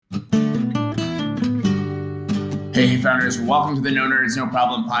Hey founders, welcome to the No Nerds, No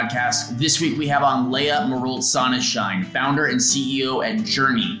Problem podcast. This week we have on Lea Marolt Sonneschein, founder and CEO at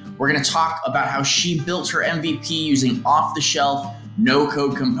Jrny. We're going to talk about how she built her MVP using off-the-shelf,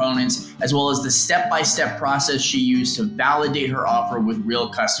 no-code components, as well as the step-by-step process she used to validate her offer with real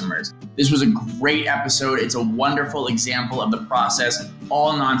customers. This was a great episode. It's a wonderful example of the process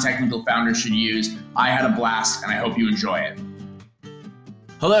all non-technical founders should use. I had a blast, and I hope you enjoy it.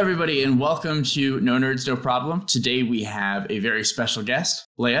 Hello, everybody, and welcome to No Nerds, No Problem. Today, we have a very special guest.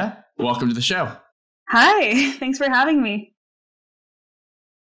 Lea, welcome to the show. Hi, thanks for having me.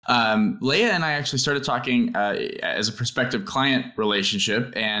 Lea and I actually started talking as a prospective client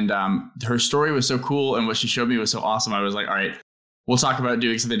relationship, and her story was so cool, and what she showed me was so awesome. I was like, all right, we'll talk about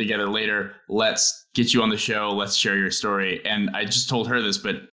doing something together later. Let's get you on the show. Let's share your story. And I just told her this,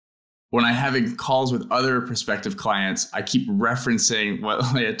 but when I'm having calls with other prospective clients, I keep referencing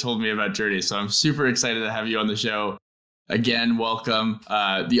what Lea told me about Jrny. So I'm super excited to have you on the show. Again, welcome.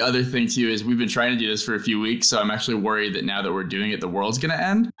 The other thing too is we've been trying to do this for a few weeks. So I'm actually worried that now that we're doing it, the world's going to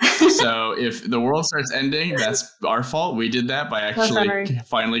end. So if the world starts ending, that's our fault. We did that by actually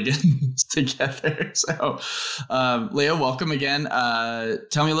finally getting this together. So Lea, welcome again.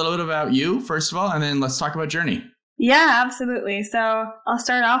 Tell me a little bit about you, first of all, and then let's talk about Jrny. Yeah, absolutely. So I'll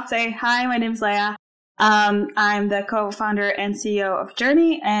start off, say, hi, my name's Lea. I'm the co-founder and CEO of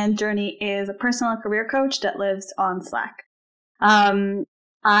Jrny, and Jrny is a personal career coach that lives on Slack. I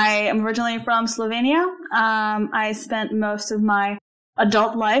am originally from Slovenia. I spent most of my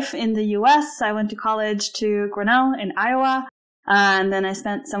adult life in the US. I went to college to Grinnell in Iowa, and then I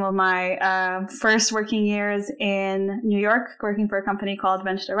spent some of my first working years in New York, working for a company called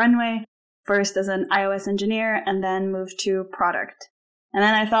Venture the Runway. First as an iOS engineer, and then moved to product. And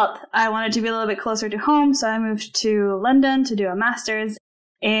then I felt I wanted to be a little bit closer to home, so I moved to London to do a master's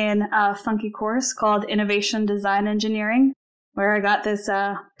in a funky course called Innovation Design Engineering, where I got this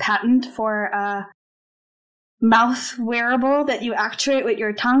patent for a mouth wearable that you actuate with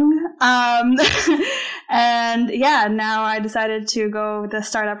your tongue. And yeah, now I decided to go the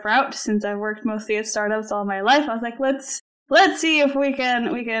startup route. Since I've worked mostly at startups all my life, I was like, let's see if we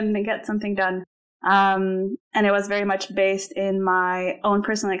can get something done. And it was very much based in my own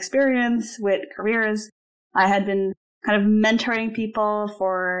personal experience with careers. I had been kind of mentoring people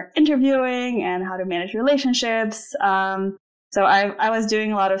for interviewing and how to manage relationships. So I was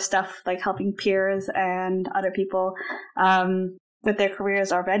doing a lot of stuff like helping peers and other people with their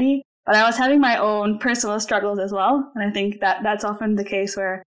careers already. But I was having my own personal struggles as well. And I think that's often the case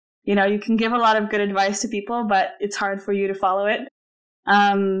where you can give a lot of good advice to people, but it's hard for you to follow it.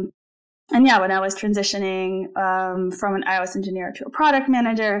 And yeah, when I was transitioning from an iOS engineer to a product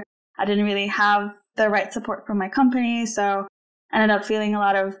manager, I didn't really have the right support from my company. So I ended up feeling a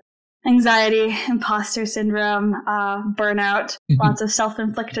lot of anxiety, imposter syndrome, burnout, lots of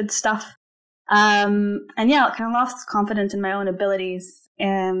self-inflicted stuff. And yeah, I kind of lost confidence in my own abilities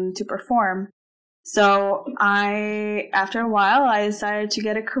to perform. So after a while, I decided to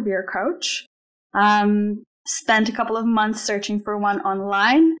get a career coach. Spent a couple of months searching for one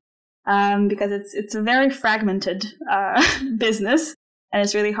online because it's a very fragmented business, and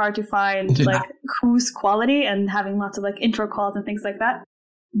it's really hard to find like who's quality and having lots of like intro calls and things like that.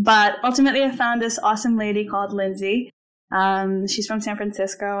 But ultimately, I found this awesome lady called Lindsay. She's from San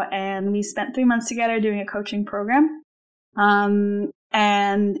Francisco, and we spent 3 months together doing a coaching program.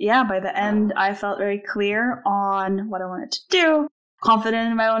 And yeah, by the end, I felt very clear on what I wanted to do, confident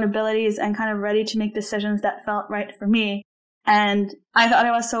in my own abilities, and kind of ready to make decisions that felt right for me. And I thought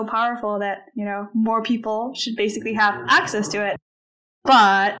it was so powerful that, more people should basically have access to it.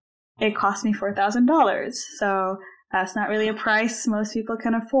 But it cost me $4,000. So that's not really a price most people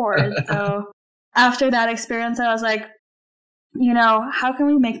can afford. So after that experience, I was like, how can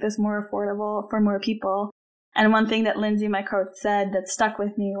we make this more affordable for more people? And one thing that Lindsay, my coach, said that stuck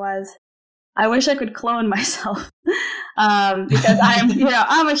with me was, I wish I could clone myself because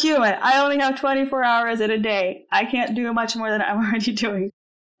I'm a human. I only have 24 hours in a day. I can't do much more than I'm already doing.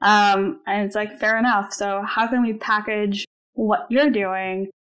 And it's like, fair enough. So how can we package what you're doing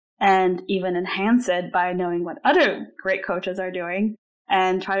and even enhance it by knowing what other great coaches are doing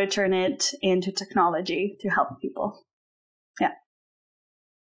and try to turn it into technology to help people? Yeah.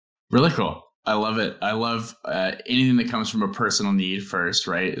 Really cool. I love it. I love anything that comes from a personal need first,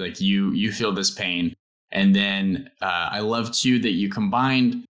 right? Like you feel this pain. And then I love too that you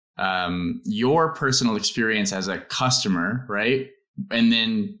combined your personal experience as a customer, right? And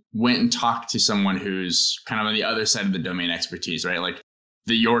then went and talked to someone who's kind of on the other side of the domain expertise, right? Like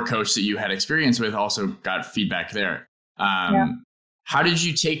your coach that you had experience with also got feedback there. How did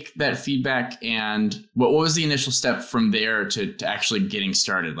you take that feedback, and what was the initial step from there to actually getting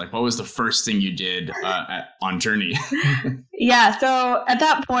started? Like, what was the first thing you did on Jrny? Yeah, so at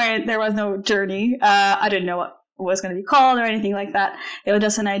that point, there was no Jrny. I didn't know what was going to be called or anything like that. It was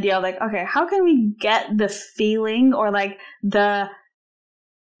just an idea of like, okay, how can we get the feeling or like the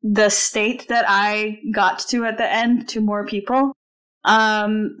state that I got to at the end to more people?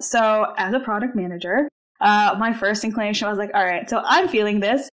 So as a product manager, my first inclination was like, all right, so I'm feeling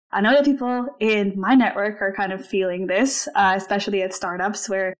this. I know that people in my network are kind of feeling this, especially at startups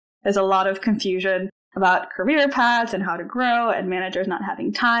where there's a lot of confusion about career paths and how to grow and managers not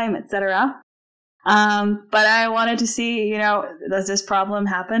having time, etc. But I wanted to see, does this problem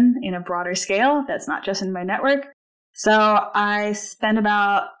happen in a broader scale that's not just in my network? So I spent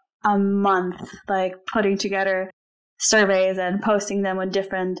about a month like putting together surveys and posting them on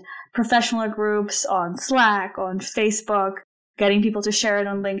different professional groups on Slack, on Facebook, getting people to share it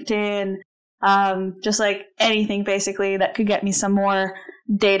on LinkedIn, just like anything basically that could get me some more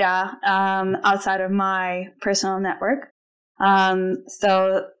data outside of my personal network.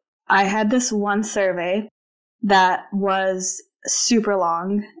 So I had this one survey that was super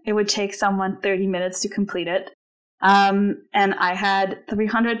long. It would take someone 30 minutes to complete it. And I had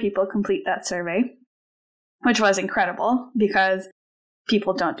 300 people complete that survey, which was incredible because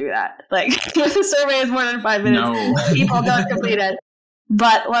people don't do that. Like, if the survey is more than 5 minutes, no. People don't complete it.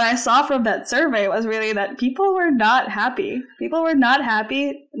 But what I saw from that survey was really that people were not happy. People were not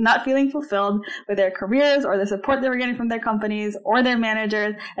happy, not feeling fulfilled with their careers or the support they were getting from their companies or their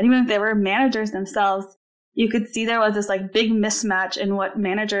managers. And even if they were managers themselves, you could see there was this like big mismatch in what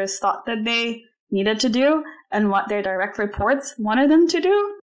managers thought that they needed to do and what their direct reports wanted them to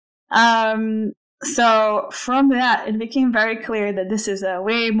do. So from that, it became very clear that this is a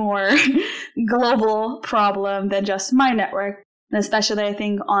way more global problem than just my network. And especially, I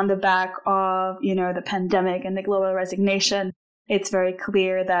think, on the back of, the pandemic and the global resignation, it's very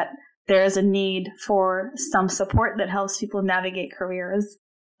clear that there is a need for some support that helps people navigate careers,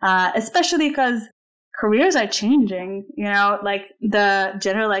 especially because careers are changing, like the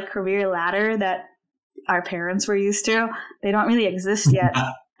general like career ladder that our parents were used to, they don't really exist yet.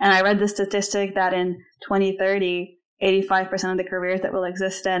 And I read the statistic that in 2030, 85% of the careers that will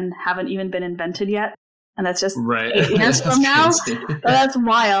exist then haven't even been invented yet. And that's just 8 years from now. So that's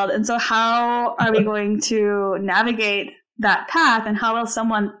wild. And so how are we going to navigate that path, and how will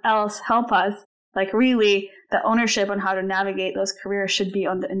someone else help us? Like, really, the ownership on how to navigate those careers should be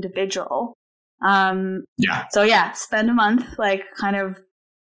on the individual. So spend a month like kind of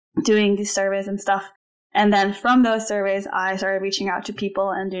doing these surveys and stuff. And then from those surveys, I started reaching out to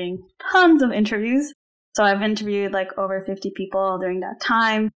people and doing tons of interviews. So I've interviewed like over 50 people during that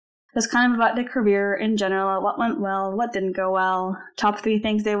time. Just kind of about their career in general, what went well, what didn't go well, top 3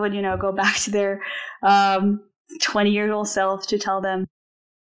 things they would, go back to their 20-year-old self to tell them.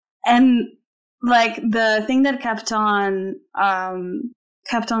 And like the thing that kept on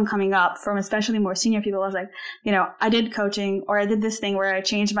coming up from especially more senior people was like, I did coaching, or I did this thing where I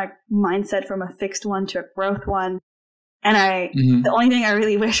changed my mindset from a fixed one to a growth one. And the only thing I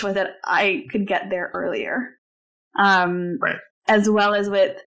really wish was that I could get there earlier. Right. As well as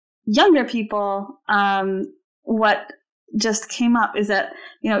with younger people, what just came up is that,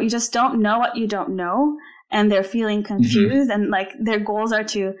 you just don't know what you don't know, and they're feeling confused, and like their goals are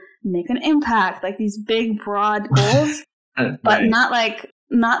to make an impact, like these big, broad goals, but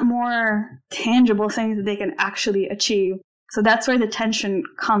not more tangible things that they can actually achieve. So that's where the tension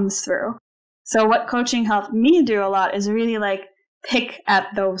comes through. So what coaching helped me do a lot is really like pick at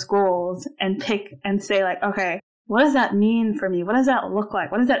those goals and pick and say like, okay, what does that mean for me? What does that look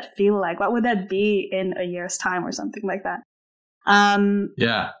like? What does that feel like? What would that be in a year's time or something like that?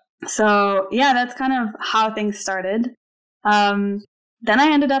 So that's kind of how things started. Then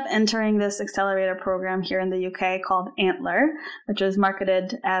I ended up entering this accelerator program here in the UK called Antler, which was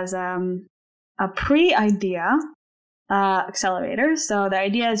marketed as a pre-idea accelerator. So the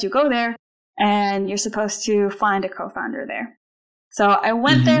idea is you go there and you're supposed to find a co-founder there. So I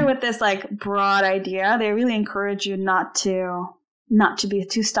went there with this like broad idea. They really encourage you not to be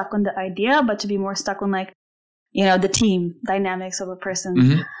too stuck on the idea, but to be more stuck on like, the team dynamics of a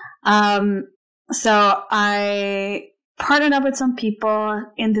person. So I partnered up with some people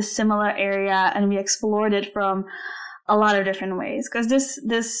in this similar area, and we explored it from a lot of different ways. Because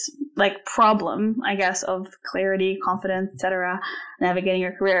this like problem, I guess, of clarity, confidence, etc., navigating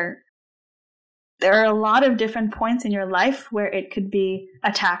your career, there are a lot of different points in your life where it could be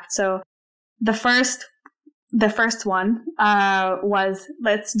attacked. So the first one was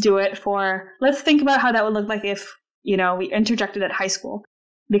let's think about how that would look like if we interjected at high school,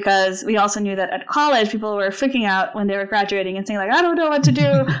 because we also knew that at college, people were freaking out when they were graduating and saying, like, I don't know what to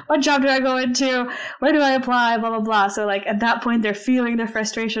do. What job do I go into? Where do I apply? Blah, blah, blah. So, like, at that point, they're feeling the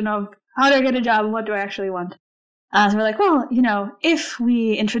frustration of, how do I get a job? What do I actually want? So we're like, well, if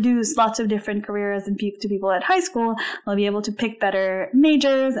we introduce lots of different careers to people at high school, they'll be able to pick better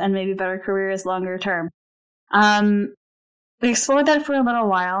majors and maybe better careers longer term. We explored that for a little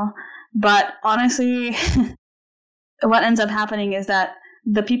while, but honestly, what ends up happening is that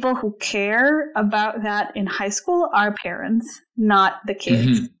the people who care about that in high school are parents, not the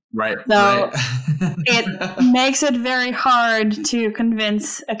kids. Mm-hmm. Right. So it makes it very hard to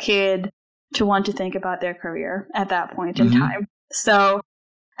convince a kid to want to think about their career at that point in time. So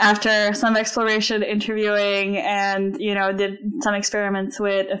after some exploration, interviewing, and, did some experiments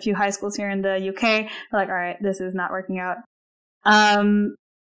with a few high schools here in the UK, we're like, all right, this is not working out.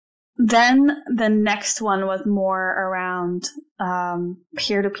 Then the next one was more around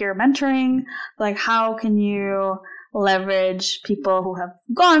peer-to-peer mentoring. Like, how can you leverage people who have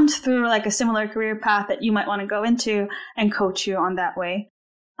gone through like a similar career path that you might want to go into and coach you on that way?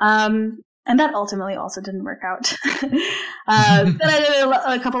 And that ultimately also didn't work out. Then I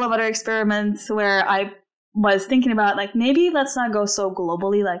did a couple of other experiments where I was thinking about, like, maybe let's not go so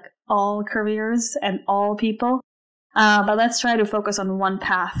globally, like all careers and all people. But let's try to focus on one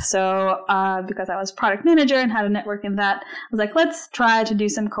path. So, because I was product manager and had a network in that, I was like, let's try to do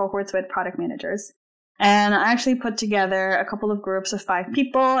some cohorts with product managers. And I actually put together a couple of groups of 5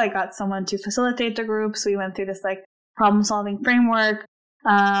 people. I got someone to facilitate the groups. We went through this like problem solving framework,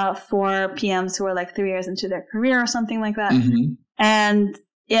 for PMs who are like 3 years into their career or something like that. And,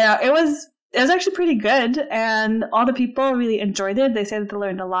 it was actually pretty good. And all the people really enjoyed it. They said that they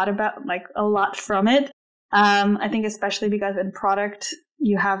learned a lot from it. I think especially because in product,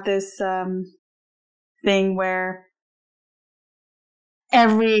 you have this thing where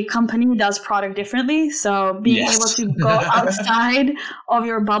every company does product differently. So being able to go outside of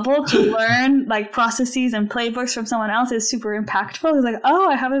your bubble to learn like processes and playbooks from someone else is super impactful. It's like, oh,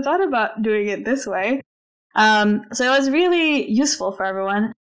 I haven't thought about doing it this way. So it was really useful for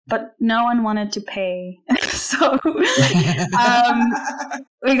everyone, but no one wanted to pay. So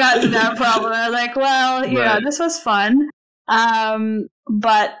we got to that problem. I was like, well, this was fun,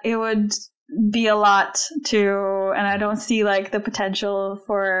 but it would be a lot and I don't see like the potential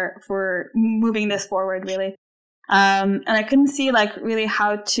for moving this forward really. And I couldn't see like really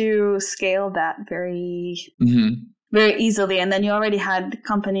how to scale that very easily. And then you already had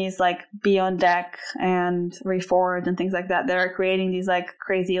companies like Be On Deck and Reforward and things like that that are creating these like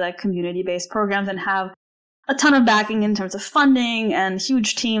crazy like community-based programs and have a ton of backing in terms of funding and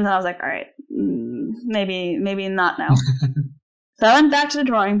huge teams. And I was like, all right, maybe not now. So I went back to the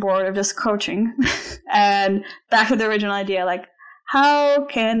drawing board of just coaching and back to the original idea, like, how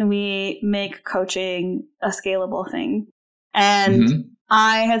can we make coaching a scalable thing? And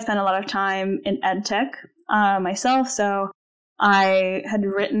I had spent a lot of time in ed tech myself. So I had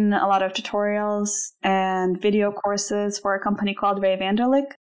written a lot of tutorials and video courses for a company called Ray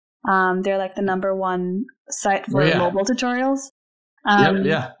Vanderlick. They're like the #1 site for mobile tutorials.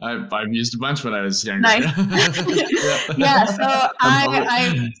 I've used a bunch when I was younger. Nice. So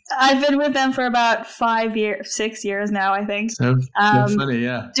I've been with them for about 6 years now, I think. So that's funny,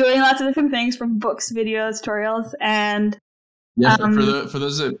 doing lots of different things from books, videos, tutorials, and for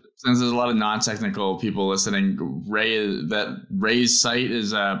those that, since there's a lot of non-technical people listening, Ray's site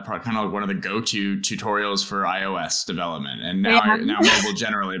is kind of like one of the go-to tutorials for iOS development, and now mobile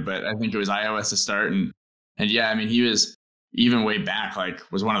generally. But I think it was iOS to start, and I mean, he was. Even way back, like,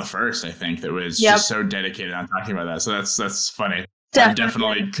 was one of the first, I think, that was just so dedicated on talking about that. So that's funny. I've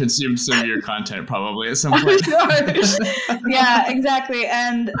definitely consumed some of your content probably at some point. Yeah, exactly.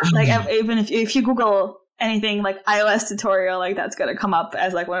 And like, even if you Google anything like iOS tutorial, like that's going to come up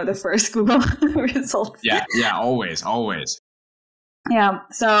as like one of the first Google results. Yeah, always. Yeah.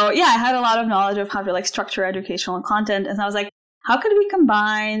 So I had a lot of knowledge of how to like structure educational content. And so I was like, how could we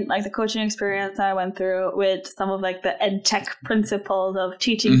combine like the coaching experience I went through with some of like the ed tech principles of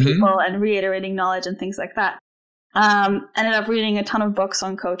teaching people and reiterating knowledge and things like that? Ended up reading a ton of books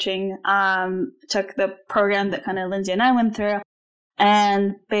on coaching, took the program that kind of Lindsay and I went through,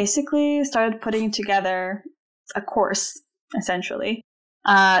 and basically started putting together a course, essentially,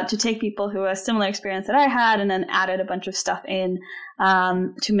 to take people who had a similar experience that I had, and then added a bunch of stuff in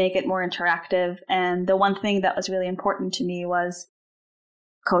to make it more interactive. And the one thing that was really important to me was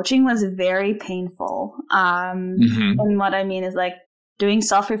coaching was very painful. And what I mean is like doing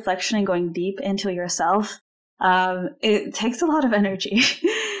self-reflection and going deep into yourself. It takes a lot of energy.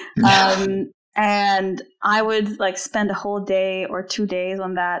 And I would like spend a whole day or 2 days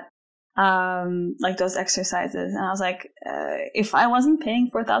on that, like those exercises. And I was like, if I wasn't paying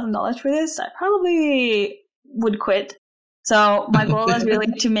 $4,000 for this, I probably would quit. So my goal was really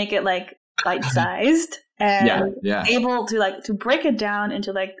to make it like bite-sized and able to like to break it down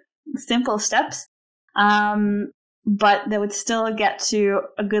into like simple steps, but they would still get to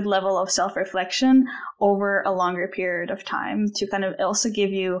a good level of self-reflection over a longer period of time to kind of also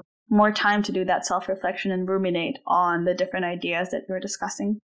give you more time to do that self-reflection and ruminate on the different ideas that we were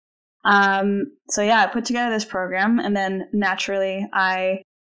discussing. So yeah, I put together this program, and then naturally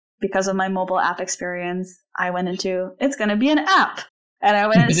because of my mobile app experience, I went into, it's going to be an app. And I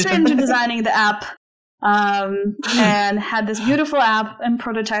went straight into designing the app, and had this beautiful app and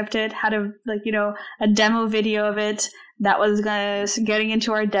prototyped it, had a demo video of it that was getting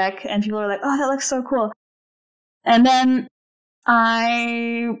into our deck, and people were like, oh, that looks so cool. And then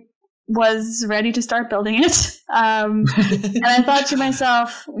I was ready to start building it. And I thought to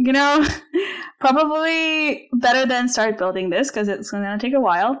myself, probably better than start building this because it's going to take a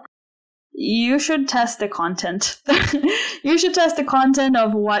while. You should test the content. You should test the content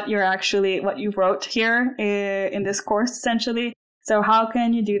of what you wrote here in this course, essentially. So how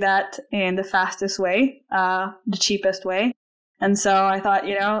can you do that in the fastest way, the cheapest way? And so I thought,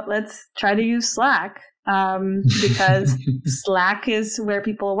 let's try to use Slack. Because Slack is where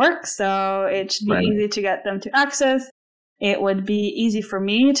people work, so it should be easy to get them to access. It would be easy for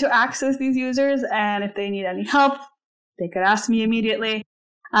me to access these users, and if they need any help, they could ask me immediately.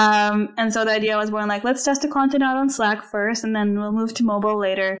 And so the idea was born like, let's test the content out on Slack first, and then we'll move to mobile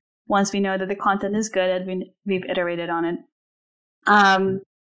later once we know that the content is good and we've iterated on it.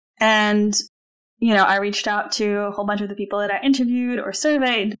 And I reached out to a whole bunch of the people that I interviewed or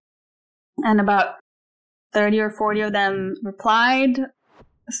surveyed, and about 30 or 40 of them replied.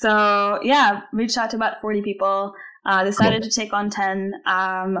 So yeah, reached out to about 40 people, decided to take on 10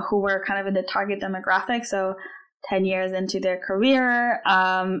 who were kind of in the target demographic. So 10 years into their career,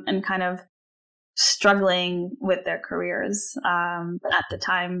 and kind of struggling with their careers at the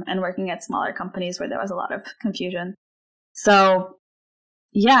time, and working at smaller companies where there was a lot of confusion. So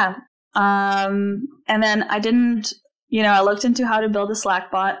yeah. And then I looked into how to build a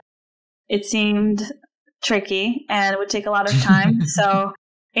Slack bot. It seemed tricky and it would take a lot of time. So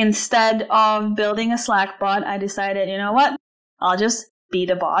instead of building a Slack bot, I decided, I'll just be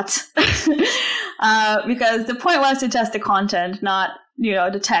the bot. Because the point was to test the content, not,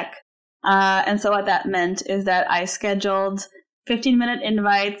 the tech. And so what that meant is that I scheduled 15-minute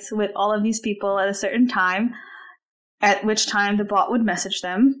invites with all of these people at a certain time, at which time the bot would message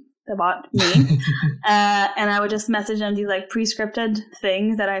them, the bot, me. And I would just message them these like pre-scripted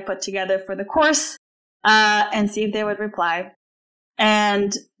things that I put together for the course, and see if they would reply.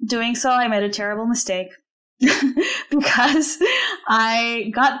 And doing so, I made a terrible mistake because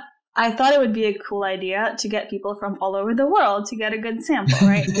I thought it would be a cool idea to get people from all over the world to get a good sample,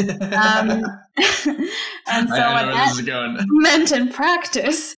 right? And so what that meant in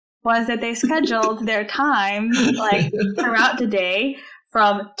practice was that they scheduled their time like throughout the day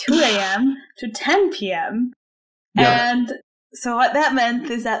from 2 a.m. to 10 p.m. Yeah. And so what that meant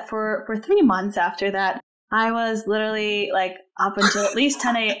is that for 3 months after that, I was literally like up until at least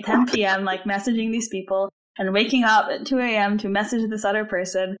 10 p.m. like messaging these people and waking up at 2 a.m. to message this other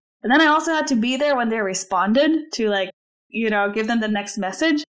person. And then I also had to be there when they responded to like, give them the next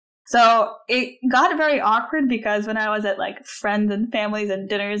message. So it got very awkward because when I was at like friends and families and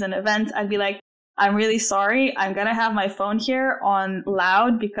dinners and events, I'd be like, I'm really sorry. I'm going to have my phone here on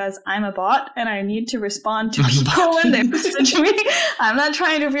loud because I'm a bot and I need to respond to people when they message me. I'm not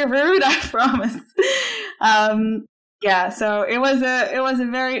trying to be rude, I promise. Yeah, so it was a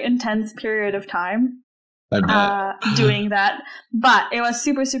very intense period of time doing that. But it was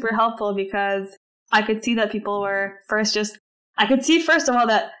super, super helpful because I could see that people were first of all,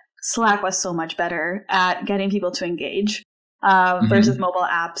 that Slack was so much better at getting people to engage. Versus mobile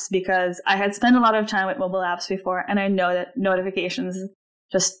apps, because I had spent a lot of time with mobile apps before, and I know that notifications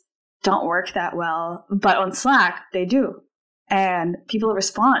just don't work that well. But on Slack, they do. And people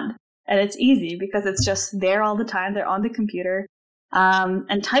respond. And it's easy because it's just there all the time. They're on the computer.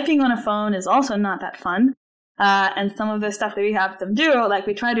 And typing on a phone is also not that fun. And some of the stuff that we have them do, like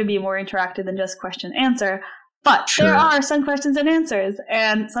we try to be more interactive than just question answer. But there are some questions and answers,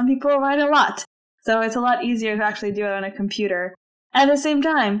 and some people write a lot. So it's a lot easier to actually do it on a computer. At the same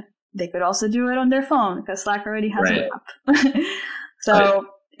time, they could also do it on their phone because Slack already has an app. So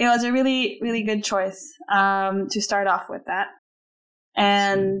it was a really, really good choice to start off with that.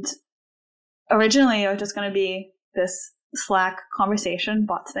 And originally it was just going to be this Slack conversation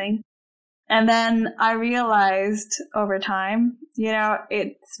bot thing. And then I realized over time,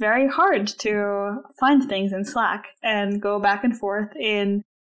 it's very hard to find things in Slack and go back and forth in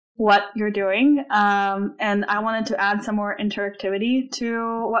what you're doing. And I wanted to add some more interactivity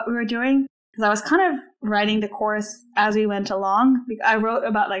to what we were doing because I was kind of writing the course as we went along. I wrote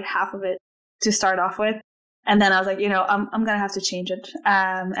about like half of it to start off with. And then I was like, I'm going to have to change it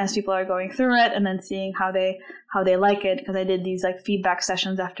as people are going through it and then seeing how they like it. Because I did these like feedback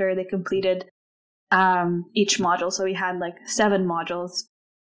sessions after they completed each module. So we had like 7 modules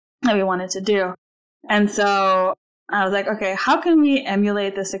that we wanted to do. And so I was like, okay, how can we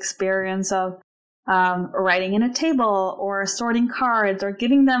emulate this experience of writing in a table or sorting cards or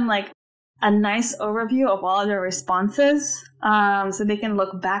giving them like a nice overview of all of their responses so they can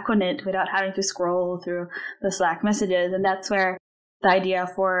look back on it without having to scroll through the Slack messages. And that's where the idea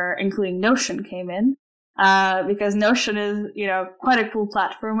for including Notion came in because Notion is, quite a cool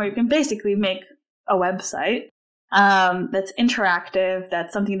platform where you can basically make a website that's interactive,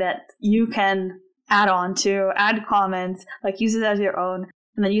 that's something that you can add on to, add comments, like use it as your own,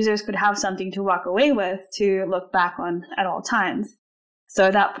 and then users could have something to walk away with to look back on at all times. So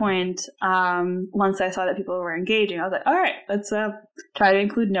at that point, once I saw that people were engaging, I was like, all right, let's try to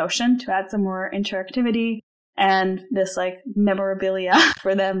include Notion to add some more interactivity and this like memorabilia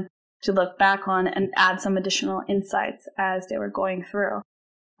for them to look back on and add some additional insights as they were going through.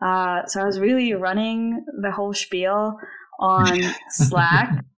 So I was really running the whole spiel on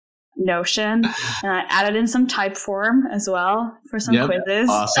Slack, Notion, and I added in some Typeform as well for some quizzes.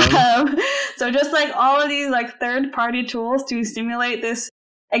 Awesome. So just like all of these like third-party tools to simulate this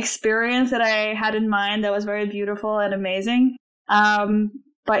experience that I had in mind that was very beautiful and amazing.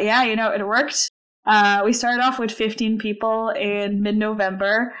 But yeah, it worked. We started off with 15 people in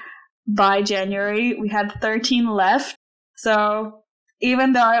mid-November. By January, we had 13 left. So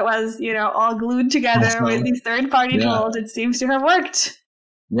even though it was, all glued together with these third-party tools, it seems to have worked.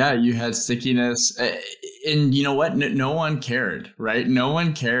 Yeah, you had stickiness. And you know what? No one cared, right? No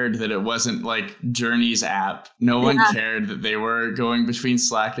one cared that it wasn't like Journey's app. No one cared that they were going between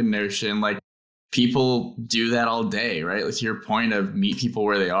Slack and Notion. Like people do that all day, right? Like to your point of meet people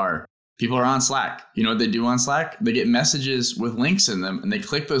where they are. People are on Slack. You know what they do on Slack? They get messages with links in them and they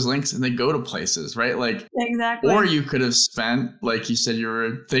click those links and they go to places, right? Like exactly. Or you could have spent, like you said you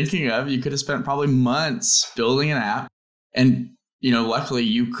were thinking of, you could have spent probably months building an app and luckily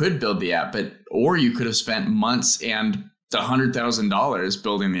you could build the app, or you could have spent months and $100,000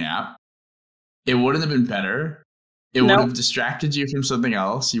 building the app. It wouldn't have been better. It would have distracted you from something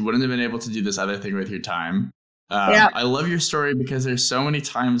else. You wouldn't have been able to do this other thing with your time. I love your story because there's so many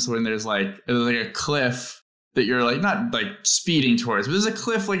times when there's like a cliff that you're like not like speeding towards, but there's a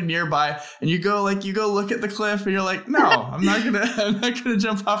cliff like nearby, and you go look at the cliff, and you're like, no, I'm not gonna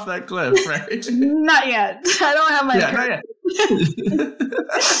jump off that cliff, right? Not yet. I don't have my. Yeah, not yet.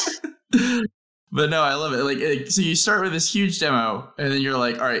 But no, I love it. Like, so you start with this huge demo, and then you're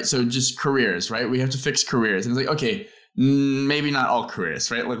like, all right, so just careers, right? We have to fix careers, and it's like, okay, maybe not all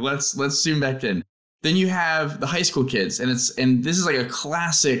careers, right? Like, let's zoom back in. Then you have the high school kids, and this is like a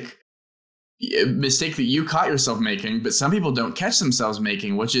classic mistake that you caught yourself making, but some people don't catch themselves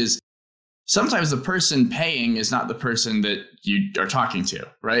making, which is sometimes the person paying is not the person that you are talking to,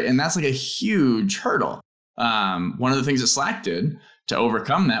 right? And that's like a huge hurdle. One of the things that Slack did to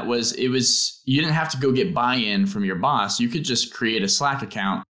overcome that was you didn't have to go get buy-in from your boss. You could just create a Slack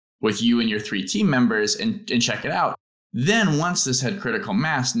account with you and your 3 team members and check it out. Then once this had critical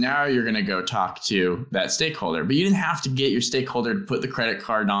mass, now you're going to go talk to that stakeholder. But you didn't have to get your stakeholder to put the credit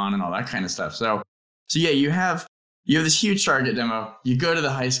card on and all that kind of stuff. So yeah, you have this huge target demo. You go to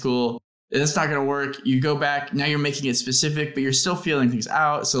the high school. That's not going to work. You go back. Now you're making it specific, but you're still feeling things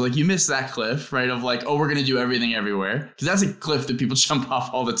out. So like you miss that cliff, right? Of like, oh, we're going to do everything everywhere. Because that's a cliff that people jump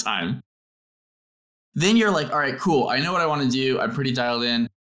off all the time. Then you're like, all right, cool. I know what I want to do. I'm pretty dialed in.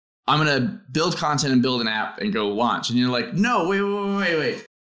 I'm going to build content and build an app and go launch. And you're like, no, wait.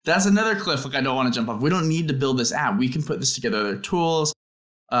 That's another cliff. Like I don't want to jump off. We don't need to build this app. We can put this together, other tools.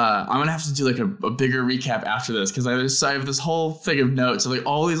 I'm going to have to do like a bigger recap after this because I have this whole thing of notes of like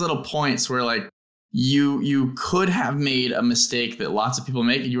all these little points where like you could have made a mistake that lots of people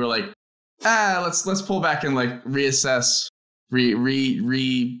make. And you were like, let's pull back and like reassess,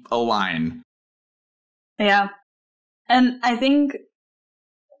 realign. Yeah. And I think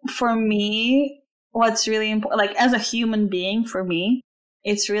for me, what's really important, like as a human being, for me,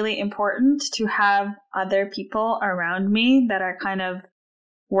 it's really important to have other people around me that are kind of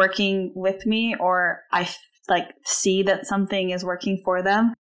working with me, or I like see that something is working for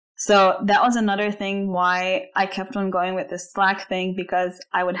them. So that was another thing why I kept on going with this Slack thing, because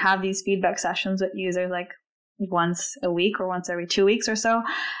I would have these feedback sessions with users like once a week or once every 2 weeks or so.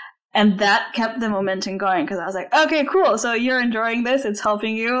 And that kept the momentum going, because I was like, okay, cool. So you're enjoying this. It's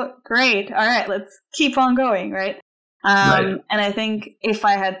helping you. Great. All right, let's keep on going. Right. Right. And I think if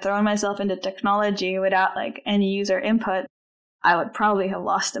I had thrown myself into technology without like any user input, I would probably have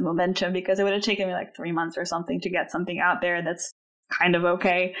lost the momentum, because it would have taken me like 3 months or something to get something out there that's kind of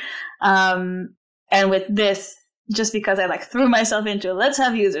okay. And with this, just because I like threw myself into let's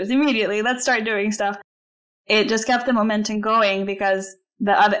have users immediately, let's start doing stuff, it just kept the momentum going. Because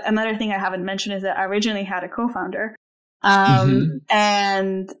another thing I haven't mentioned is that I originally had a co-founder,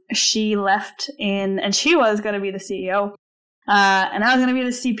 and she left and she was going to be the CEO, and I was going to be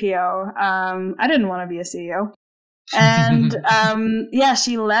the CPO. I didn't want to be a CEO. And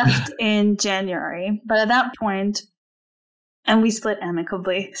she left in January, but at that point, and we split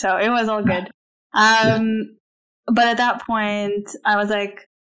amicably, so it was all good. But at that point, I was like,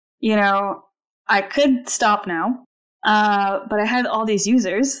 I could stop now, but I had all these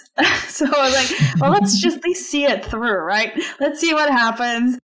users, so I was like, well, let's just see it through, right? Let's see what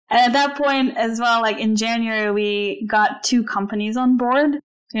happens. And at that point as well, like in January, we got 2 companies on board.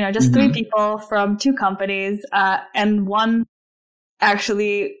 Just 3 people from 2 companies, and one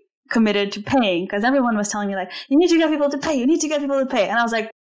actually committed to paying, because everyone was telling me like, you need to get people to pay, you need to get people to pay. And I was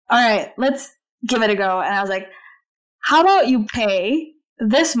like, all right, let's give it a go. And I was like, how about you pay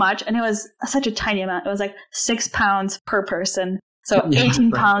this much? And it was such a tiny amount. It was like £6 per person. So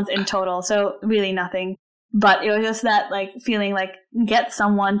 18 pounds in total. So really nothing. But it was just that like feeling like get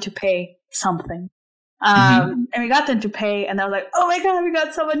someone to pay something. And we got them to pay, and I was like, oh my God, we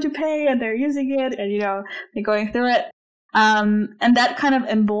got someone to pay, and they're using it, and they're going through it. And that kind of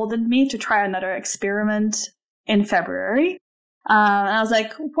emboldened me to try another experiment in February. And I was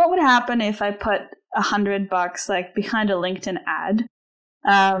like, what would happen if I put $100 like behind a LinkedIn ad?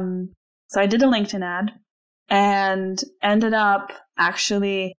 So I did a LinkedIn ad and ended up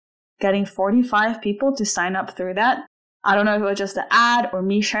actually getting 45 people to sign up through that. I don't know if it was just the ad or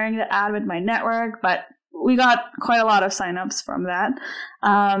me sharing the ad with my network, but we got quite a lot of signups from that.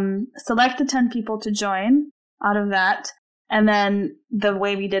 Selected 10 people to join out of that. And then the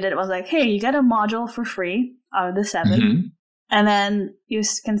way we did it was like, hey, you get a module for free out of the 7. And then you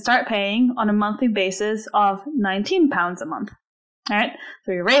can start paying on a monthly basis of £19 a month. All right.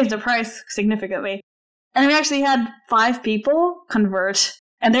 So we raised the price significantly. And we actually had 5 people convert,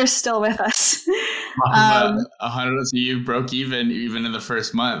 and they're still with us. 100, so you broke even in the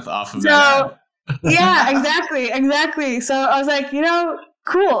first month off of that ad. Yeah, exactly. So I was like,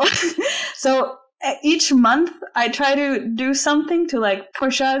 cool. So each month I try to do something to like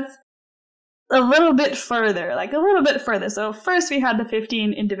push us a little bit further. So first we had the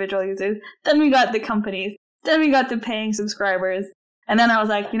 15 individual users, then we got the companies, then we got the paying subscribers. And then I was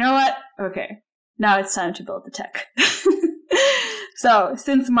like, you know what? Okay, now it's time to build the tech. So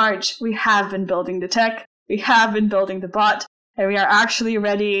since March, we have been building the tech, we have been building the bot, and we are actually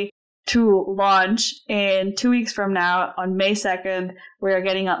ready to launch in 2 weeks from now on May 2nd. We are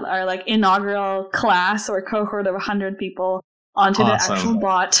getting our like inaugural class or cohort of 100 people onto the actual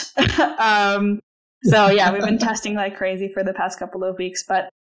bot. So yeah, we've been testing like crazy for the past couple of weeks. But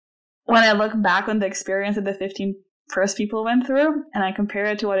when I look back on the experience that the 15 first people went through and I compare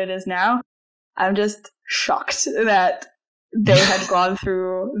it to what it is now, I'm just shocked that they had gone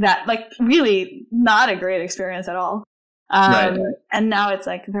through that, like really not a great experience at all. Right. And now it's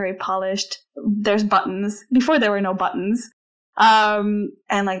like very polished. There's buttons. Before there were no buttons. And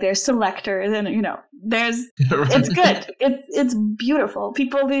like there's selectors and there's, it's good. It's beautiful.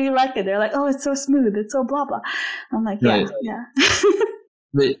 People really like it. They're like, oh, it's so smooth. It's so blah, blah. I'm like, yeah.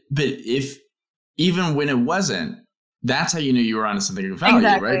 But if, even when it wasn't, that's how you knew you were onto something of value,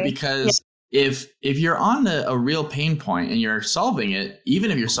 exactly. Right? Because if you're on a real pain point and you're solving it,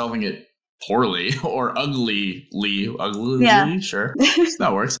 even if you're solving it poorly or ugly, sure,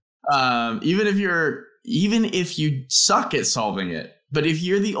 that works. Even if you suck at solving it, but if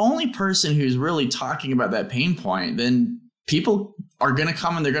you're the only person who's really talking about that pain point, then people are going to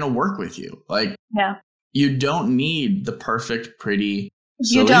come and they're going to work with you. Like, you don't need the perfect, pretty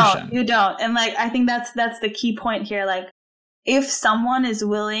solution. You don't. And like, I think that's the key point here. Like, if someone is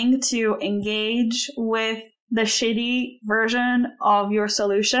willing to engage with the shitty version of your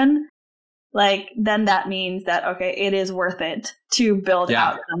solution, like, then that means that, okay, it is worth it to build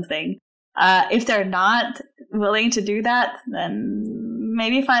out something. If they're not willing to do that, then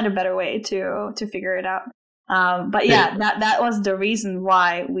maybe find a better way to figure it out. But that was the reason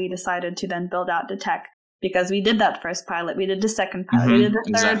why we decided to then build out the tech. because we did that first pilot, we did the second pilot, we did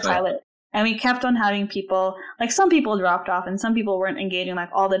the third pilot, and we kept on having people, like some people dropped off and some people weren't engaging like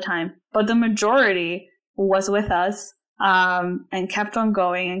all the time, but the majority was with us, and kept on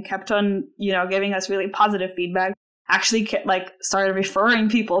going and kept on, giving us really positive feedback, actually started referring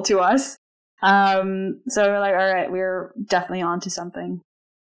people to us. So we're like, all right, we're definitely onto something.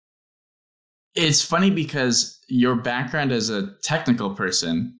 It's funny because your background as a technical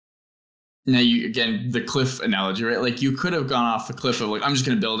person, now the cliff analogy, right? Like you could have gone off the cliff of like, I'm just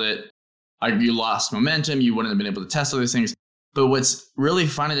going to build it. You lost momentum. You wouldn't have been able to test all these things. But what's really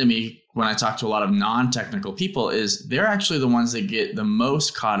funny to me when I talk to a lot of non-technical people is they're actually the ones that get the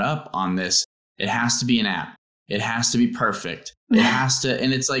most caught up on this. It has to be an app. It has to be perfect. It has to,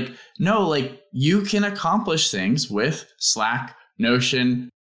 and it's like, no, like you can accomplish things with Slack, Notion,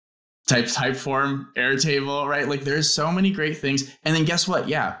 Typeform, Airtable, right? Like there's so many great things. And then guess what?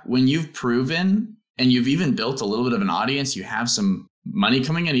 Yeah. When you've proven and you've even built a little bit of an audience, you have some money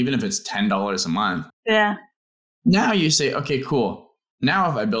coming in, even if it's $10 a month. Yeah. Now you say, okay, cool. Now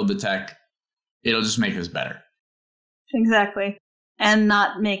if I build the tech, it'll just make this better. Exactly. And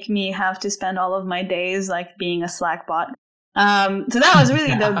not make me have to spend all of my days like being a Slack bot. So that was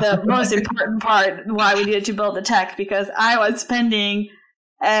really the most important part why we needed to build the tech, because I was spending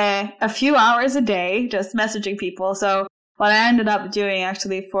a few hours a day just messaging people. So what I ended up doing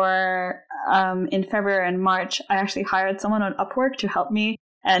actually for in February and March, I actually hired someone on Upwork to help me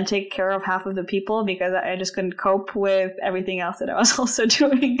and take care of half of the people, because I just couldn't cope with everything else that I was also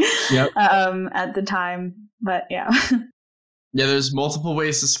doing at the time. But yeah. Yeah, there's multiple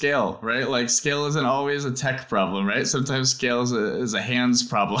ways to scale, right? Like scale isn't always a tech problem, right? Sometimes scale is a hands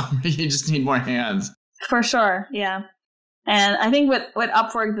problem. You just need more hands. For sure, yeah. And I think with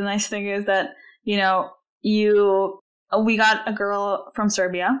Upwork, the nice thing is that, we got a girl from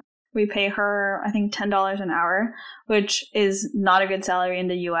Serbia. We pay her, I think, $10 an hour, which is not a good salary in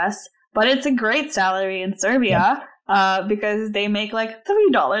the US, but it's a great salary in Serbia. Because they make like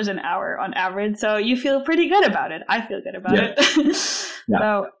 $3 an hour on average. So you feel pretty good about it. I feel good about it.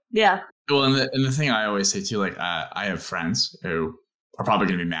 So, yeah. Well, and the thing I always say too, like I have friends who are probably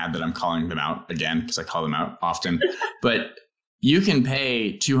going to be mad that I'm calling them out again, because I call them out often. But you can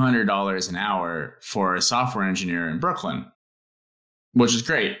pay $200 an hour for a software engineer in Brooklyn, which is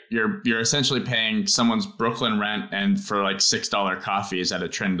great. You're essentially paying someone's Brooklyn rent and for like $6 coffees at a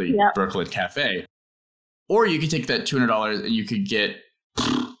trendy Brooklyn cafe. Or you could take that $200 and you could get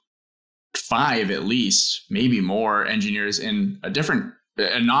 5 at least, maybe more engineers in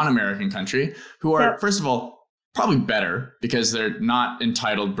a non-American country who are, first of all, probably better because they're not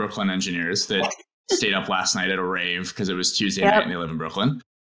entitled Brooklyn engineers that stayed up last night at a rave because it was Tuesday night and they live in Brooklyn.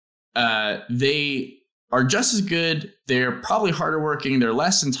 They are just as good. They're probably harder working. They're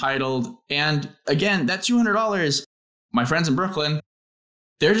less entitled. And again, that $200, my friends in Brooklyn,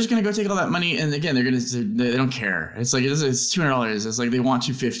 they're just going to go take all that money. And again, they don't care. It's like, it's $200. It's like they want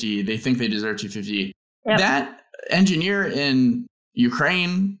 $250. They think they deserve $250. Yep. That engineer in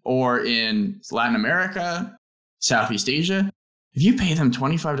Ukraine or in Latin America, Southeast Asia, if you pay them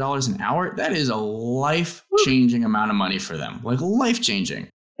 $25 an hour, that is a life-changing amount of money for them, like life-changing.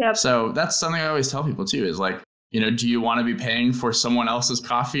 Yep. So that's something I always tell people too, is like, do you want to be paying for someone else's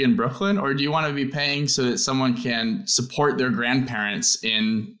coffee in Brooklyn, or do you want to be paying so that someone can support their grandparents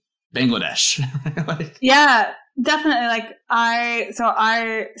in Bangladesh? Yeah, definitely. Like I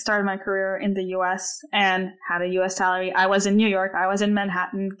started my career in the US and had a US salary. I was in New York. I was in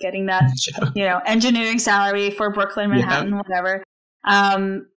Manhattan getting that, engineering salary for Brooklyn, Manhattan, whatever.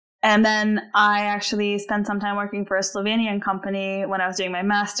 And then I actually spent some time working for a Slovenian company when I was doing my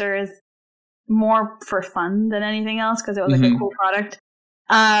master's, more for fun than anything else because it was like a cool product.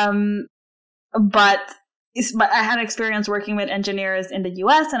 But I had experience working with engineers in the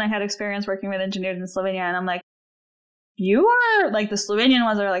US and I had experience working with engineers in Slovenia. And I'm like, you are like, the Slovenian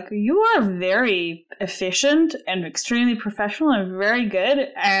ones are like, you are very efficient and extremely professional and very good.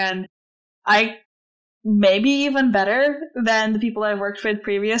 And I maybe even better than the people I've worked with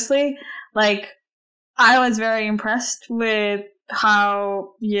previously. Like, I was very impressed with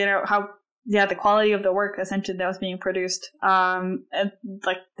how the quality of the work essentially that was being produced at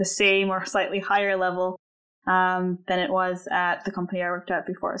like the same or slightly higher level than it was at the company I worked at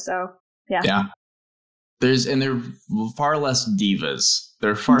before. So yeah. They're far less divas.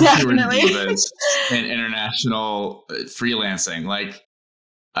 There are far fewer divas in international freelancing. Like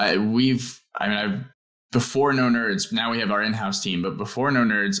before No Nerds, now we have our in-house team, but before No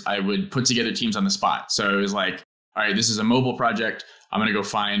Nerds, I would put together teams on the spot. So it was like, all right, this is a mobile project. I'm going to go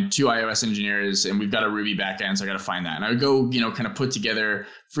find 2 iOS engineers and we've got a Ruby backend. So I got to find that. And I would go, kind of put together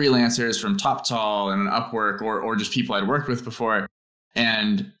freelancers from TopTal and Upwork or just people I'd worked with before.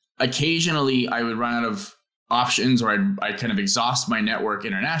 And occasionally I would run out of options, or I'd kind of exhaust my network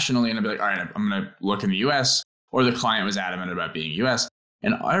internationally. And I'd be like, all right, I'm going to look in the US, or the client was adamant about being US.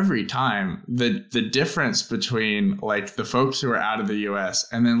 And every time the difference between like the folks who are out of the US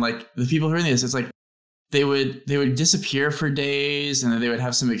and then like the people who are in the US, it's like they would disappear for days, and then they would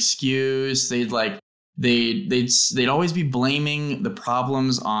have some excuse. They'd always be blaming the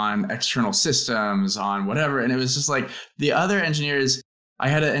problems on external systems, on whatever. And it was just like the other engineers. I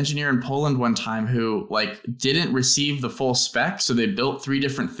had an engineer in Poland one time who like didn't receive the full spec, so they built 3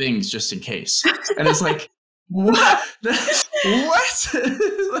 different things just in case. And it's like, what? What?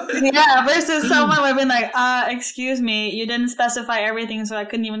 Yeah, versus someone would have been like, excuse me, you didn't specify everything, so I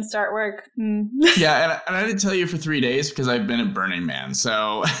couldn't even start work. Yeah, and I didn't tell you for 3 days because I've been at Burning Man,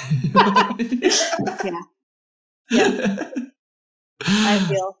 so. Yeah. I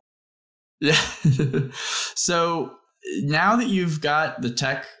feel. Yeah. So now that you've got the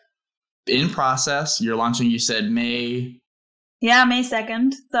tech in process, you're launching, you said May. Yeah, May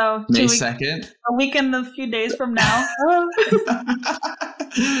 2nd. So May 2nd. A week and a few days from now.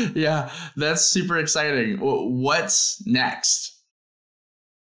 Yeah, that's super exciting. What's next?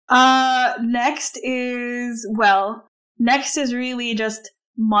 Next is really just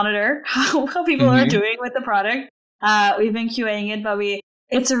monitor how people are doing with the product. We've been QAing it, but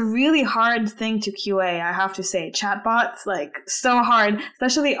it's a really hard thing to QA, I have to say. Chatbots, like, so hard,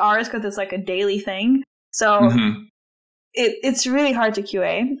 especially ours, because it's like a daily thing. So it's really hard to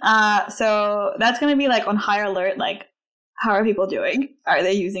QA. So that's going to be like on high alert, like, how are people doing? Are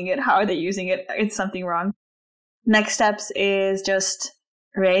they using it? How are they using it? Is something wrong? Next steps is just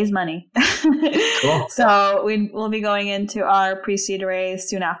raise money. Cool. So we'll be going into our pre-seed raise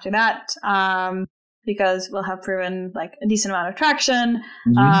soon after that. Because we'll have proven like a decent amount of traction.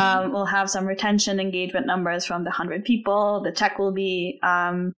 We'll have some retention engagement numbers from the 100 people. The tech will be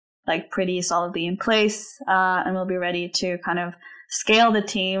like pretty solidly in place, and we'll be ready to kind of scale the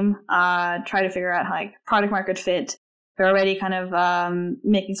team, try to figure out like product market fit. We're already kind of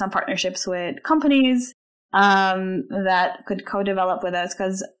making some partnerships with companies that could co-develop with us,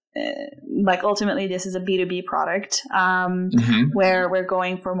 because like ultimately this is a B2B product where we're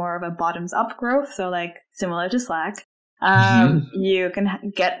going for more of a bottoms up growth. So like similar to Slack, you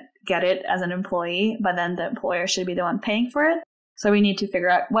can get it as an employee, but then the employer should be the one paying for it. So we need to figure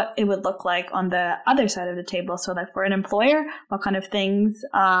out what it would look like on the other side of the table, so that for an employer, what kind of things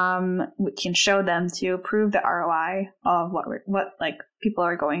we can show them to prove the ROI of what like people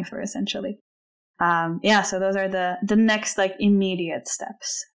are going through essentially. So those are the next like immediate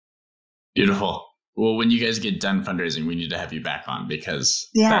steps. Beautiful. Well, when you guys get done fundraising, we need to have you back on, because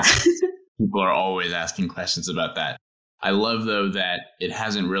people are always asking questions about that. I love, though, that it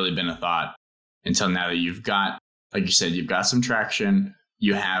hasn't really been a thought until now that you've got, like you said, you've got some traction,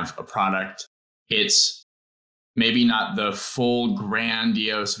 you have a product. It's maybe not the full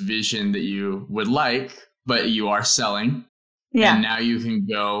grandiose vision that you would like, but you are selling. Yeah. And now you can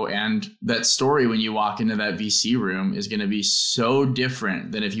go, and that story when you walk into that VC room is going to be so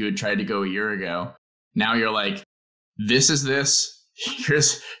different than if you had tried to go a year ago. Now you're like, this is this.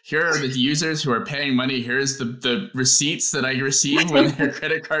 Here are the users who are paying money. Here's the receipts that I receive when their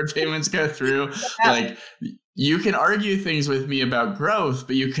credit card payments go through. Like, you can argue things with me about growth,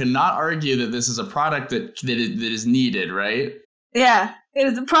 but you cannot argue that this is a product that is needed, right? Yeah, it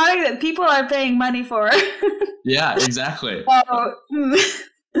is a product that people are paying money for. Yeah, exactly. So,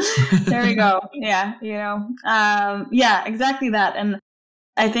 there we go. Yeah, exactly that. And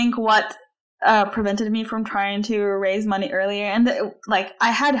I think what prevented me from trying to raise money earlier, and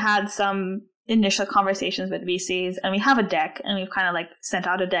I had some initial conversations with VCs, and we have a deck, and we've kind of like sent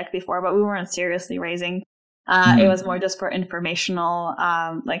out a deck before, but we weren't seriously raising. It was more just for informational,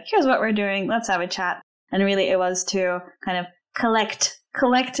 here's what we're doing, let's have a chat. And really it was to kind of collect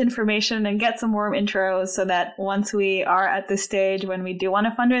information and get some warm intros, so that once we are at this stage when we do want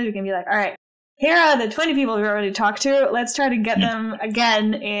to fundraise, we can be like, all right, here are the 20 people we already talked to. Let's try to get them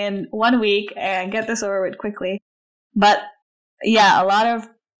again in 1 week and get this over with quickly. But yeah, a lot of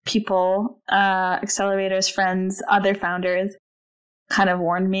people, accelerators, friends, other founders kind of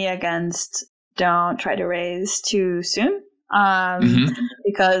warned me against, don't try to raise too soon.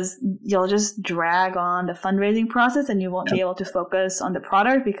 Because you'll just drag on the fundraising process and you won't be able to focus on the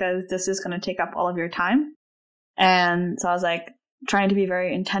product, because this is going to take up all of your time. And so I was like trying to be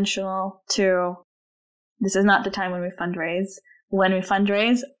very intentional to, this is not the time when we fundraise. When we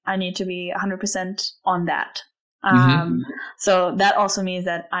fundraise, I need to be 100% on that. Mm-hmm. So that also means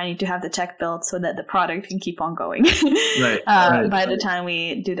that I need to have the tech built so that the product can keep on going Right. by the time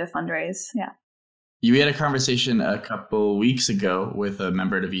we do the fundraise. Yeah. We had a conversation a couple weeks ago with a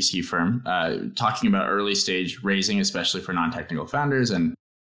member at a VC firm talking about early stage raising, especially for non-technical founders. And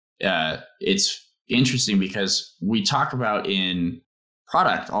it's interesting because we talk about in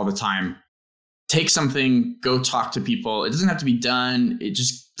product all the time, take something, go talk to people. It doesn't have to be done. It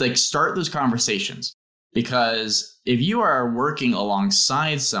just like start those conversations. Because if you are working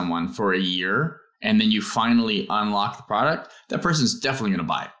alongside someone for a year and then you finally unlock the product, that person's definitely going to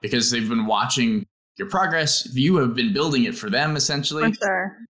buy it because they've been watching your progress. You have been building it for them, essentially. For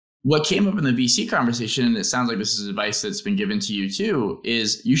sure. What came up in the VC conversation, and it sounds like this is advice that's been given to you too,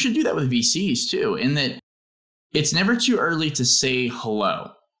 is you should do that with VCs too, in that it's never too early to say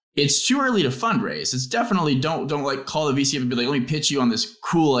hello. It's too early to fundraise. It's definitely don't like call the VC up and be like, let me pitch you on this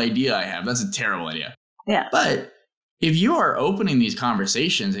cool idea I have. That's a terrible idea. Yeah. But if you are opening these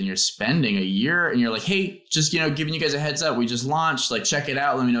conversations and you're spending a year and you're like, hey, just, giving you guys a heads up, we just launched, like, check it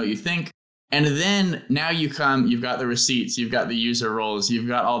out. Let me know what you think. And then now you come, you've got the receipts, you've got the user roles, you've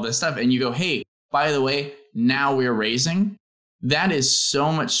got all this stuff. And you go, hey, by the way, now we're raising. That is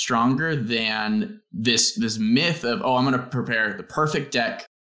so much stronger than this myth of, oh, I'm going to prepare the perfect deck.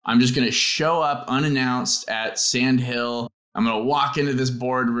 I'm just going to show up unannounced at Sand Hill. I'm going to walk into this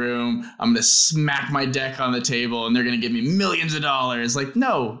boardroom. I'm going to smack my deck on the table and they're going to give me millions of dollars. Like,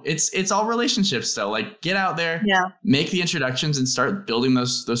 no, it's all relationships still. Like, get out there, make the introductions and start building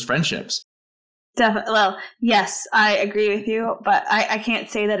those friendships. Definitely. Well, yes, I agree with you, but I can't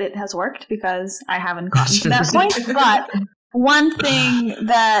say that it has worked because I haven't gotten to that point. But one thing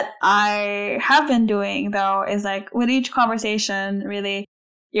that I have been doing, though, is like with each conversation, really,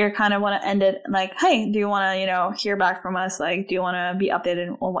 you kind of want to end it like, hey, do you want to, hear back from us? Like, do you want to be updated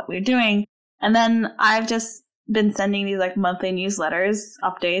on what we're doing? And then I've just been sending these like monthly newsletters,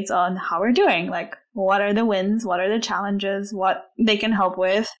 updates on how we're doing. Like, what are the wins? What are the challenges? What they can help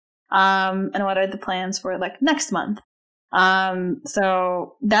with? And what are the plans for like next month?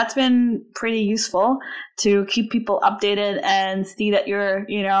 So that's been pretty useful to keep people updated and see that you're,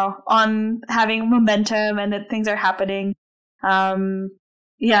 on having momentum and that things are happening. So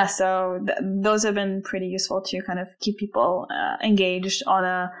those have been pretty useful to kind of keep people engaged on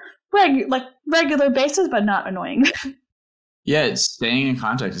a regular basis, but not annoying. Yeah, staying in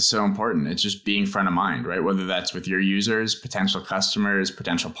contact is so important. It's just being front of mind, right? Whether that's with your users, potential customers,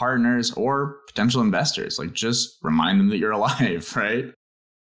 potential partners, or potential investors. Like, just remind them that you're alive, right?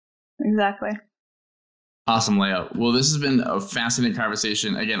 Exactly. Awesome, Lea. Well, this has been a fascinating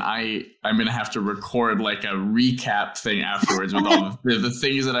conversation. Again, I'm going to have to record like a recap thing afterwards with all the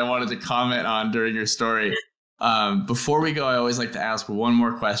things that I wanted to comment on during your story. Before we go, I always like to ask one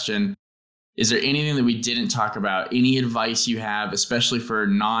more question. Is there anything that we didn't talk about? Any advice you have, especially for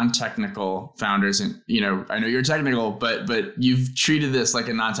non-technical founders? And, I know you're technical, but you've treated this like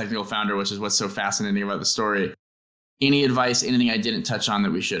a non-technical founder, which is what's so fascinating about the story. Any advice, anything I didn't touch on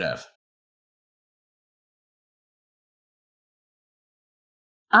that we should have?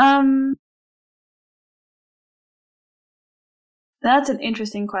 That's an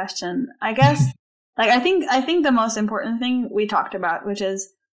interesting question. I guess, I think the most important thing we talked about, which is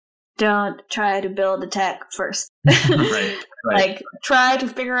don't try to build the tech first. Right. Like, try to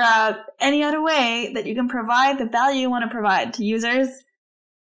figure out any other way that you can provide the value you want to provide to users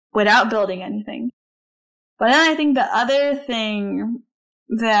without building anything. But then I think the other thing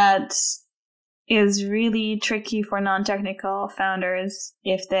that is really tricky for non-technical founders,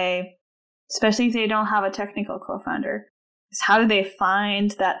 especially if they don't have a technical co-founder, is how do they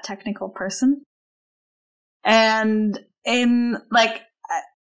find that technical person? And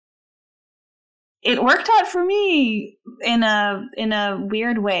it worked out for me in a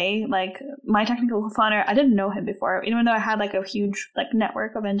weird way. Like, my technical co-founder, I didn't know him before, even though I had like a huge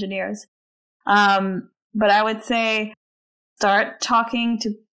network of engineers. But I would say start talking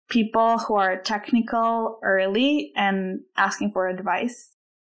to people who are technical early and asking for advice.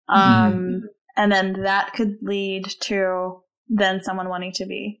 And then that could lead to then someone wanting to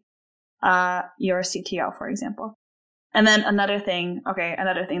be your CTO, for example. And then another thing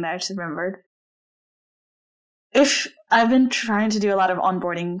that I just remembered. If I've been trying to do a lot of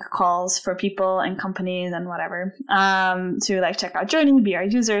onboarding calls for people and companies and whatever, to check out Jrny, be our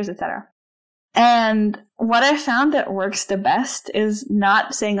users, etc. And what I found that works the best is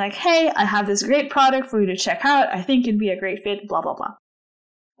not saying hey, I have this great product for you to check out. I think you'd be a great fit, blah, blah, blah.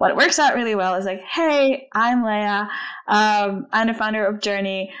 What works out really well is hey, I'm Lea. I'm the founder of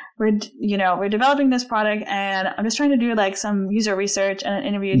Jrny. We're developing this product and I'm just trying to do some user research and an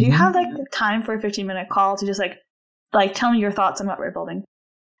interview. Do you have time for a 15-minute call to just like, tell me your thoughts on what we're building.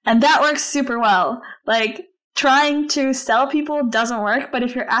 And that works super well. Like, trying to sell people doesn't work, but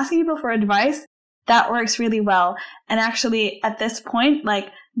if you're asking people for advice, that works really well. And actually, at this point, like,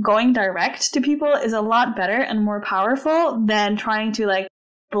 going direct to people is a lot better and more powerful than trying to, like,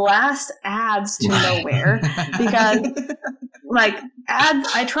 blast ads to nowhere. Because, like, ads,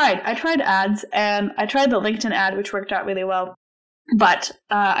 I tried ads, and I tried the LinkedIn ad, which worked out really well. But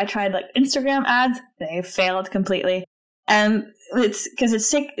I tried, like, Instagram ads. They failed completely. And it's because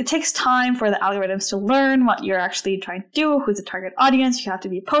it takes time for the algorithms to learn what you're actually trying to do, who's the target audience. You have to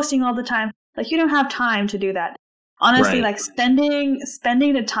be posting all the time. Like, you don't have time to do that. Honestly, like, spending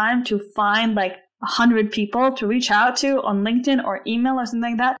the time to find, like, 100 people to reach out to on LinkedIn or email or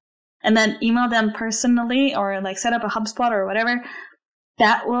something like that, and then email them personally or, like, set up a HubSpot or whatever,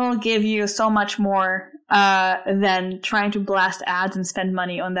 that will give you so much more than trying to blast ads and spend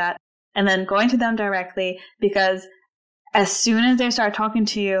money on that. And then going to them directly, because as soon as they start talking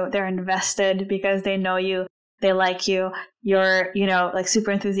to you, they're invested because they know you, they like you, you're, you know, like,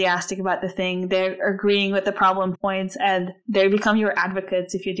 super enthusiastic about the thing, they're agreeing with the problem points, and they become your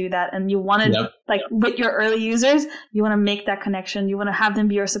advocates if you do that. And you want to, like, with your early users, you want to make that connection. You want to have them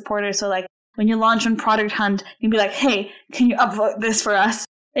be your supporters. So, like, when you launch on Product Hunt, you'd be like, hey, can you upvote this for us?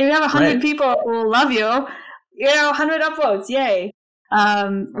 If you have 100 people who will love you, 100 upvotes, yay.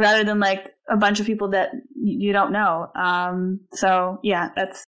 Rather than, like, a bunch of people that you don't know. So yeah,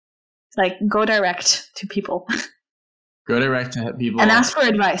 that's, like, go direct to people. Go direct to people. And ask for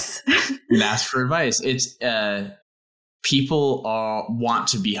advice. And ask for advice. It's, people want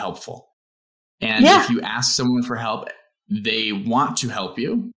to be helpful. And if you ask someone for help, they want to help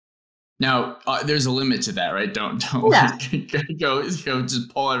you. Now, there's a limit to that, right? Don't go just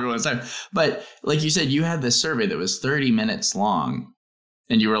pull everyone's time. But like you said, you had this survey that was 30 minutes long,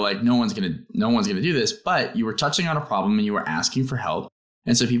 and you were like, no one's gonna do this. But you were touching on a problem, and you were asking for help,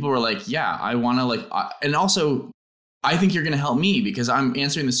 and so people were like, yeah, I want to, like, and also, I think you're going to help me because I'm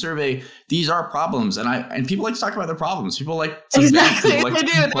answering the survey. These are problems, and people like to talk about their problems. People like to exactly vent,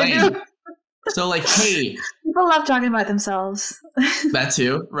 people like they do. So, like, hey, people love talking about themselves. That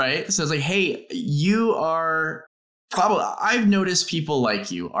too, right? So it's like, hey, I've noticed people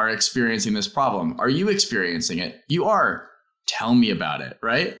like you are experiencing this problem. Are you experiencing it? You are. Tell me about it,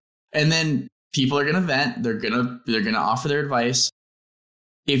 right? And then people are going to vent. They're going to offer their advice.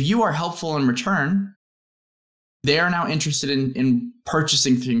 If you are helpful in return, they are now interested in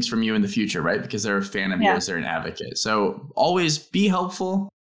purchasing things from you in the future, right? Because they're a fan of yours, they're an advocate. So always be helpful,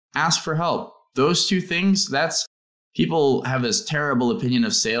 ask for help. Those two things, people have this terrible opinion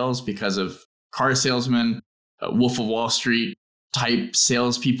of sales because of car salesmen, Wolf of Wall Street type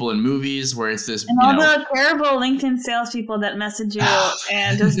salespeople in movies, where it's this, and all the terrible LinkedIn salespeople that message you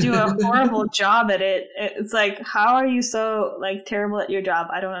and just do a horrible job at it. It's like, how are you so, like, terrible at your job?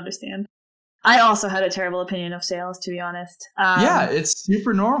 I don't understand. I also had a terrible opinion of sales, to be honest. It's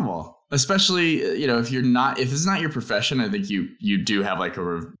super normal, especially, if it's not your profession. I think you do have, like,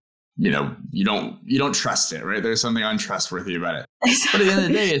 you don't trust it, right? There's something untrustworthy about it. Exactly. But at the end of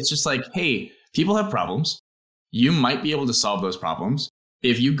the day, it's just like, hey, people have problems. You might be able to solve those problems.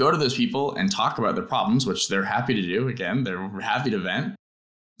 If you go to those people and talk about their problems, which they're happy to do, again, they're happy to vent.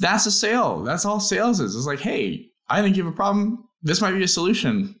 That's a sale. That's all sales is. It's like, hey, I think you have a problem. This might be a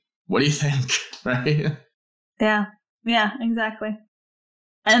solution. What do you think? Right? Yeah, exactly.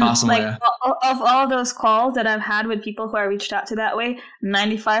 And awesome, like, Lea. of all those calls that I've had with people who I reached out to that way,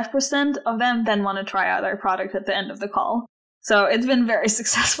 95% of them then want to try out our product at the end of the call. So it's been very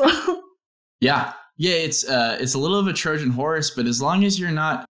successful. Yeah, it's a little of a Trojan horse, but as long as you're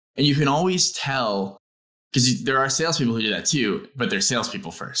not, and you can always tell, because there are salespeople who do that too, but they're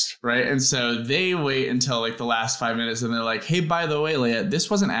salespeople first, right? And so they wait until, like, the last 5 minutes, and they're like, hey, by the way, Lea, this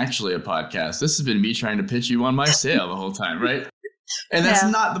wasn't actually a podcast. This has been me trying to pitch you on my sale the whole time, right? And that's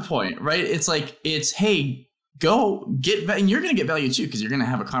not the point, right? It's like, hey, go get, and you're going to get value too, because you're going to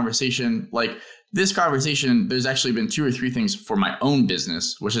have a conversation like this conversation. There's actually been 2 or 3 things for my own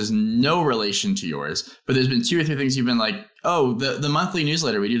business, which has no relation to yours, but there's been 2 or 3 things you've been like, oh, the monthly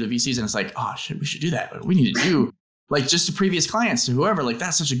newsletter we do to VCs, and it's like, oh shit, we should do that. But we need to do, like, just to previous clients, to whoever, like,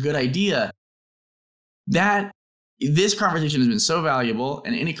 that's such a good idea. That this conversation has been so valuable,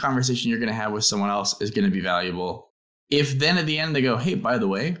 and any conversation you're going to have with someone else is going to be valuable. If then at the end they go, hey, by the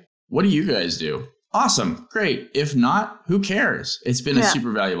way, what do you guys do? Awesome. Great. If not, who cares? It's been a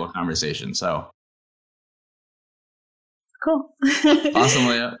super valuable conversation. So cool. Awesome,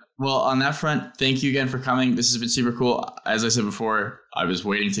 Lea. Well, on that front, thank you again for coming. This has been super cool. As I said before, I was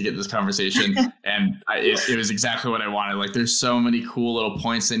waiting to get this conversation, and it was exactly what I wanted. Like, there's so many cool little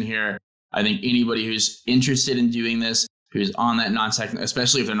points in here. I think anybody who's interested in doing this, who's on that non-technical,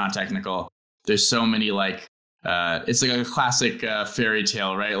 especially if they're not technical, there's so many like, it's like a classic fairy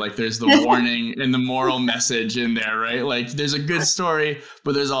tale, right? Like there's the warning and the moral message in there, right? Like there's a good story,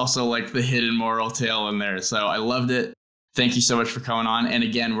 but there's also like the hidden moral tale in there. So I loved it. Thank you so much for coming on. And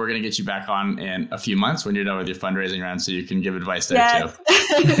again, we're going to get you back on in a few months when you're done with your fundraising round so you can give advice there too.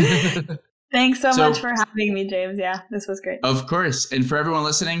 Thanks so much for having me, James. Yeah, this was great. Of course. And for everyone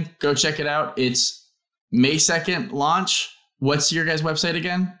listening, go check it out. It's May 2nd launch. What's your guys' website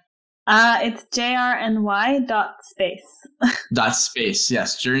again? It's jrny.space. .space.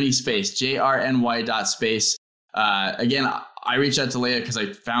 Yes. jrny.space. jrny.space. Again, I reached out to Lea because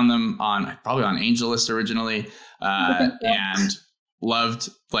I found them probably on AngelList originally, and loved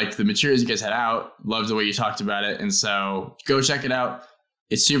like the materials you guys had out. Loved the way you talked about it. And so go check it out.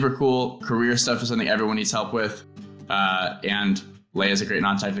 It's super cool. Career stuff is something everyone needs help with. And Lea is a great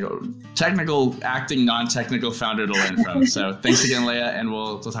technical acting, non-technical founder to learn from. So thanks again, Lea, and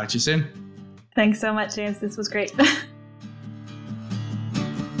we'll talk to you soon. Thanks so much, James. This was great.